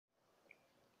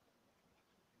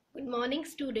Good morning,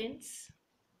 students.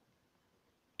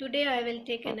 Today I will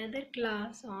take another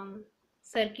class on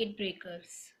circuit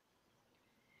breakers.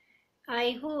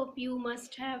 I hope you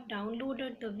must have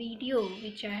downloaded the video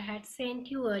which I had sent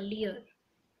you earlier.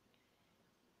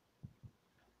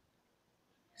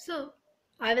 So,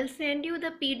 I will send you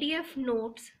the PDF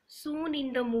notes soon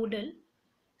in the Moodle.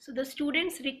 So, the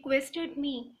students requested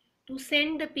me to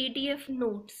send the PDF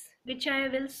notes which I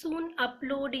will soon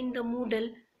upload in the Moodle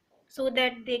so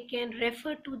that they can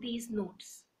refer to these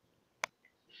notes.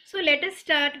 So let us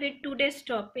start with today's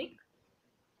topic.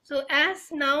 So as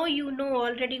now you know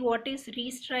already what is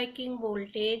restriking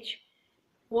voltage,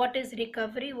 what is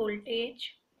recovery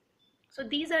voltage. So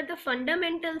these are the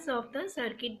fundamentals of the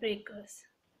circuit breakers.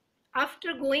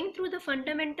 After going through the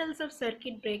fundamentals of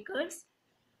circuit breakers,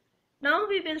 now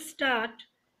we will start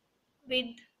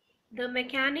with the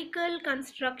mechanical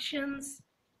constructions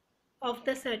of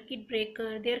the circuit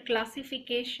breaker, their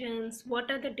classifications, what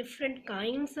are the different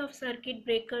kinds of circuit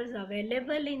breakers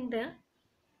available in the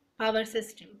power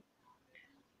system.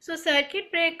 So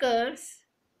circuit breakers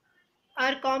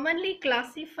are commonly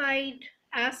classified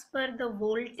as per the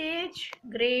voltage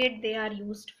grade they are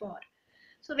used for.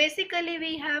 So basically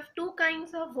we have two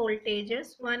kinds of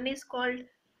voltages. One is called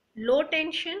low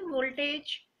tension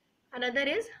voltage, another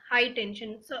is high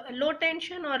tension. So low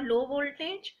tension or low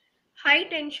voltage, high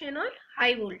tension or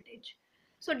high voltage.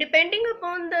 So depending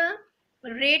upon the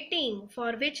rating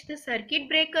for which the circuit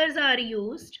breakers are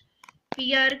used,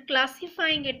 we are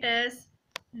classifying it as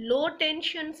low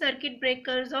tension circuit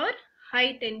breakers or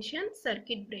high tension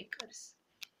circuit breakers.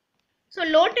 So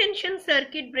low tension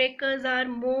circuit breakers are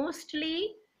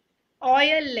mostly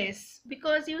oil-less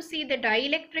because you see the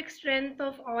dielectric strength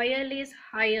of oil is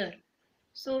higher.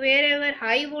 So wherever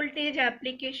high voltage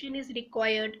application is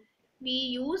required, we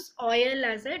use oil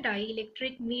as a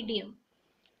dielectric medium.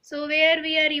 So where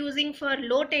we are using for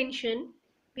low tension,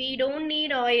 we don't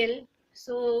need oil.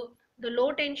 So the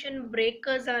low tension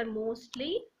breakers are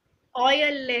mostly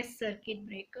oil-less circuit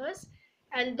breakers.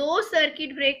 And those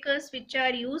circuit breakers which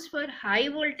are used for high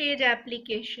voltage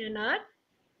application are,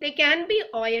 they can be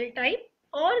oil type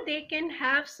or they can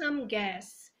have some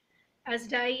gas as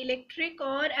dielectric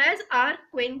or as arc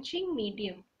quenching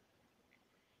medium.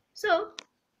 So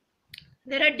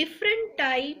there are different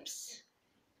types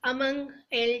among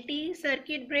LT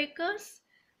circuit breakers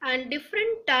and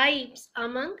different types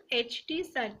among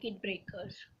HT circuit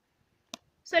breakers.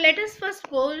 So let us first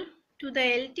go to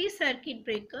the LT circuit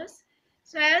breakers.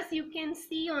 So as you can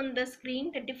see on the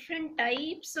screen, the different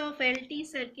types of LT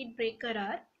circuit breaker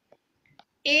are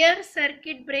air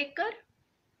circuit breaker,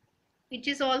 which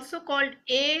is also called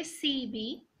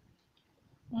ACB,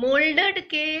 molded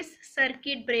case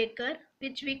circuit breaker,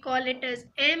 which we call it as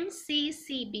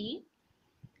MCCB,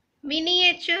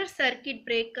 miniature circuit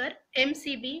breaker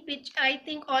MCB, which I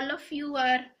think all of you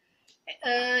are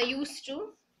used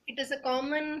to. It is a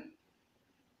common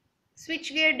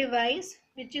switchgear device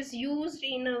which is used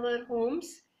in our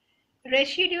homes.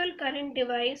 Residual current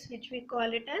device, which we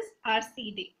call it as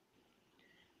RCD.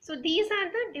 So these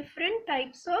are the different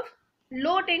types of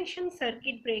low tension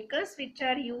circuit breakers which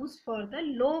are used for the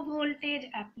low voltage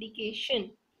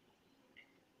application.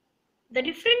 The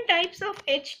different types of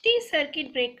HT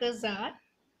circuit breakers are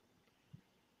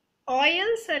oil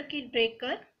circuit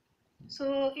breaker,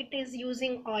 so it is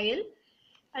using oil,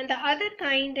 and the other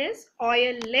kind is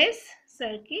oil-less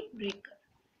circuit breaker.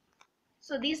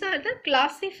 So these are the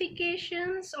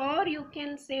classifications, or you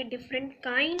can say different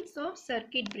kinds of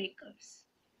circuit breakers.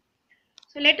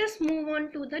 So let us move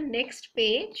on to the next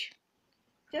page.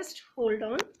 Just hold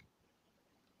on.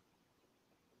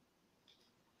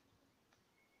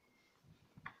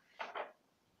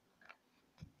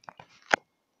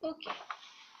 Okay.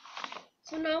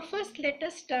 So now first let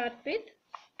us start with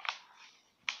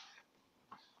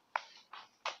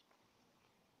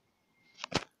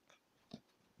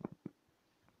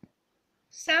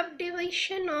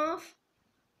subdivision of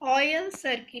oil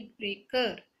circuit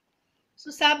breaker.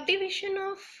 So subdivision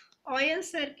of oil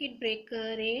circuit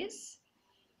breaker is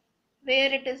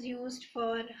where it is used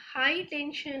for high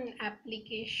tension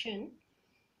application,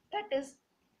 that is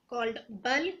called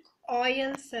bulk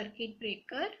oil circuit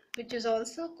breaker, which is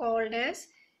also called as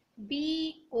BOCB.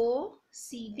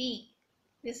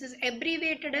 This is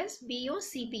abbreviated as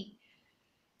BOCB.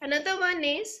 Another one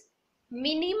is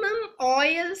minimum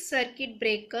oil circuit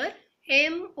breaker,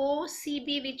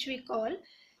 MOCB, which we call,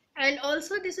 and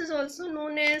also this is also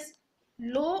known as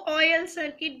low oil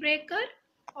circuit breaker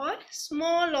or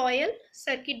small oil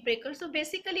circuit breaker. So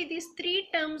basically these three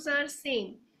terms are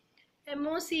same: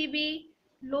 MOCB,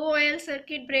 low oil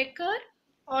circuit breaker,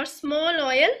 or small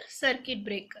oil circuit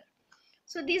breaker.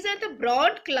 So these are the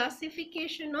broad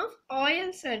classification of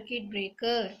oil circuit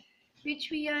breaker which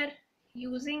we are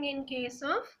using in case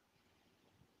of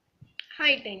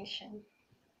high tension.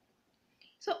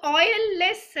 So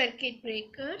oil-less circuit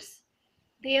breakers,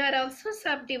 they are also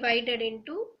subdivided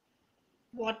into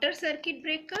water circuit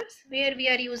breakers where we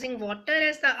are using water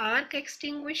as the arc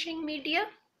extinguishing media.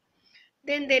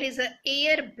 Then there is a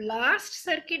air blast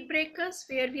circuit breakers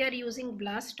where we are using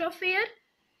blast of air.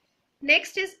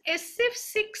 Next is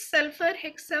SF6 sulfur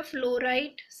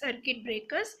hexafluoride circuit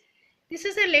breakers. This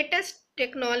is the latest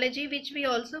technology which we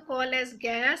also call as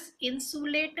gas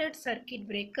insulated circuit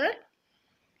breaker.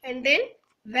 And then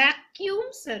vacuum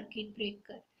circuit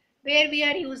breaker where we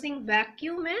are using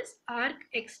vacuum as arc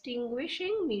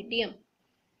extinguishing medium.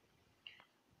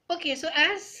 Okay, so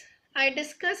as I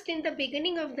discussed in the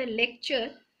beginning of the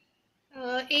lecture,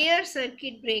 air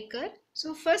circuit breaker.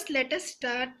 So first let us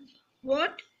start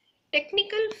what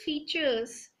technical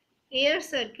features air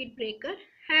circuit breaker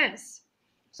has.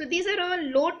 So these are all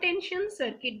low tension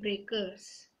circuit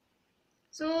breakers.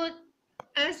 So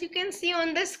as you can see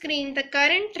on the screen, the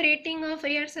current rating of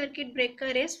air circuit breaker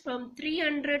is from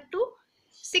 300 to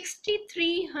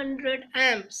 6300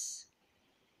 amps.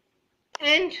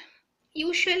 And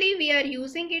usually we are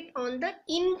using it on the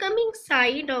incoming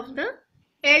side of the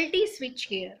LT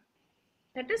switchgear,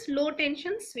 that is low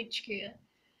tension switchgear.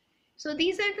 So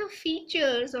these are the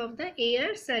features of the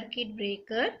air circuit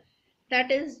breaker.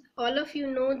 That is, all of you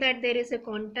know that there is a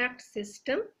contact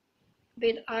system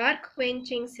with arc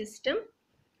quenching system,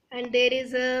 and there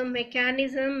is a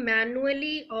mechanism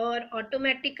manually or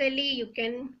automatically you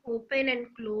can open and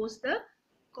close the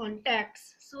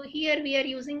contacts. So here we are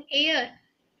using air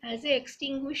as a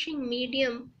extinguishing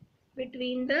medium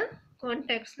between the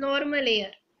contacts, normal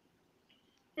air.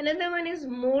 Another one is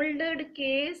molded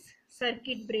case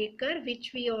circuit breaker,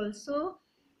 which we also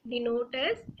denote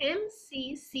as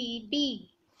MCCB.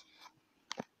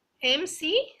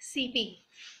 MCCB.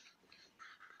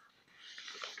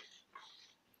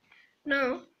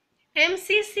 Now,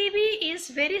 MCCB is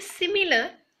very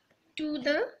similar to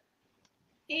the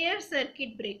air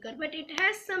circuit breaker, but it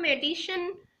has some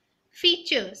addition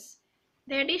features.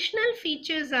 The additional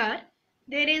features are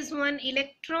there is one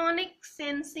electronic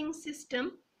sensing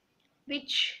system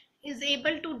which is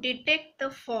able to detect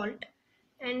the fault,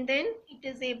 and then it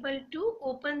is able to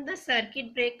open the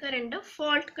circuit breaker under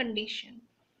fault condition.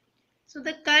 So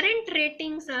the current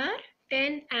ratings are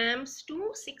 10 amps to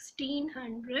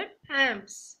 1600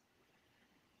 amps.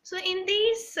 So in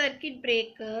these circuit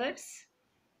breakers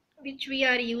which we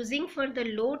are using for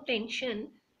the low tension,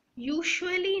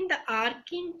 usually in the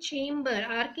arcing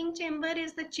chamber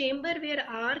is the chamber where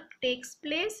arc takes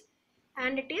place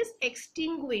and it is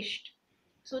extinguished.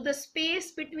 So the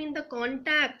space between the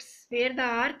contacts where the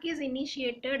arc is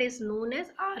initiated is known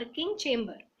as arcing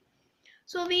chamber.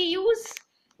 So we use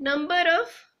number of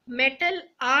metal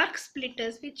arc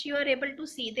splitters which you are able to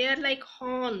see. They are like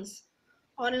horns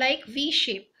or like V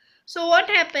shape. So what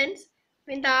happens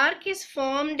when the arc is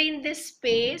formed in this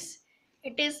space,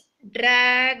 it is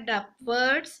dragged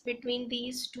upwards between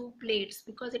these two plates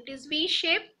because it is V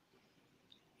shape.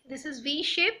 This is V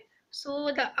shape.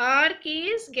 So the arc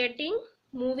is getting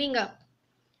moving up.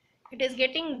 It is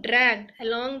getting dragged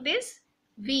along this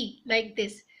V like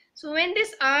this. So when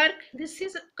this arc, this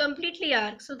is completely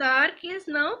arc. So the arc is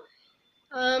now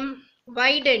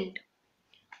widened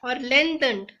or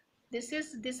lengthened. This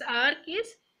arc is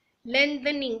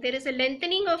lengthening. There is a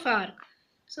lengthening of arc.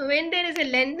 So when there is a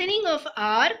lengthening of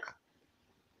arc,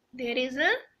 there is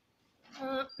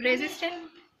a resistance.